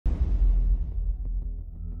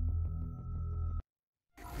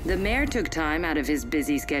The mayor took time out of his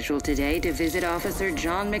busy schedule today to visit Officer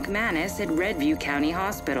John McManus at Redview County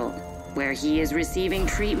Hospital, where he is receiving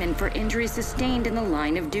treatment for injuries sustained in the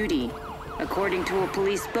line of duty. According to a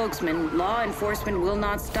police spokesman, law enforcement will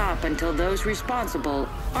not stop until those responsible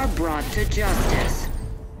are brought to justice.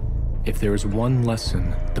 If there is one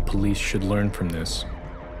lesson the police should learn from this,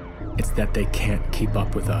 it's that they can't keep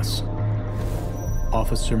up with us.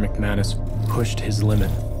 Officer McManus pushed his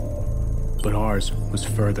limit, but ours was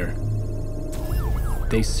further.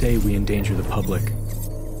 They say we endanger the public,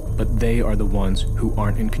 but they are the ones who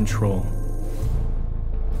aren't in control.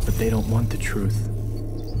 But they don't want the truth.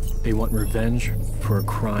 They want revenge for a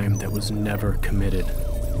crime that was never committed.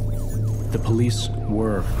 The police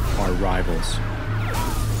were our rivals.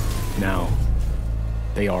 Now,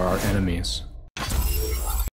 they are our enemies.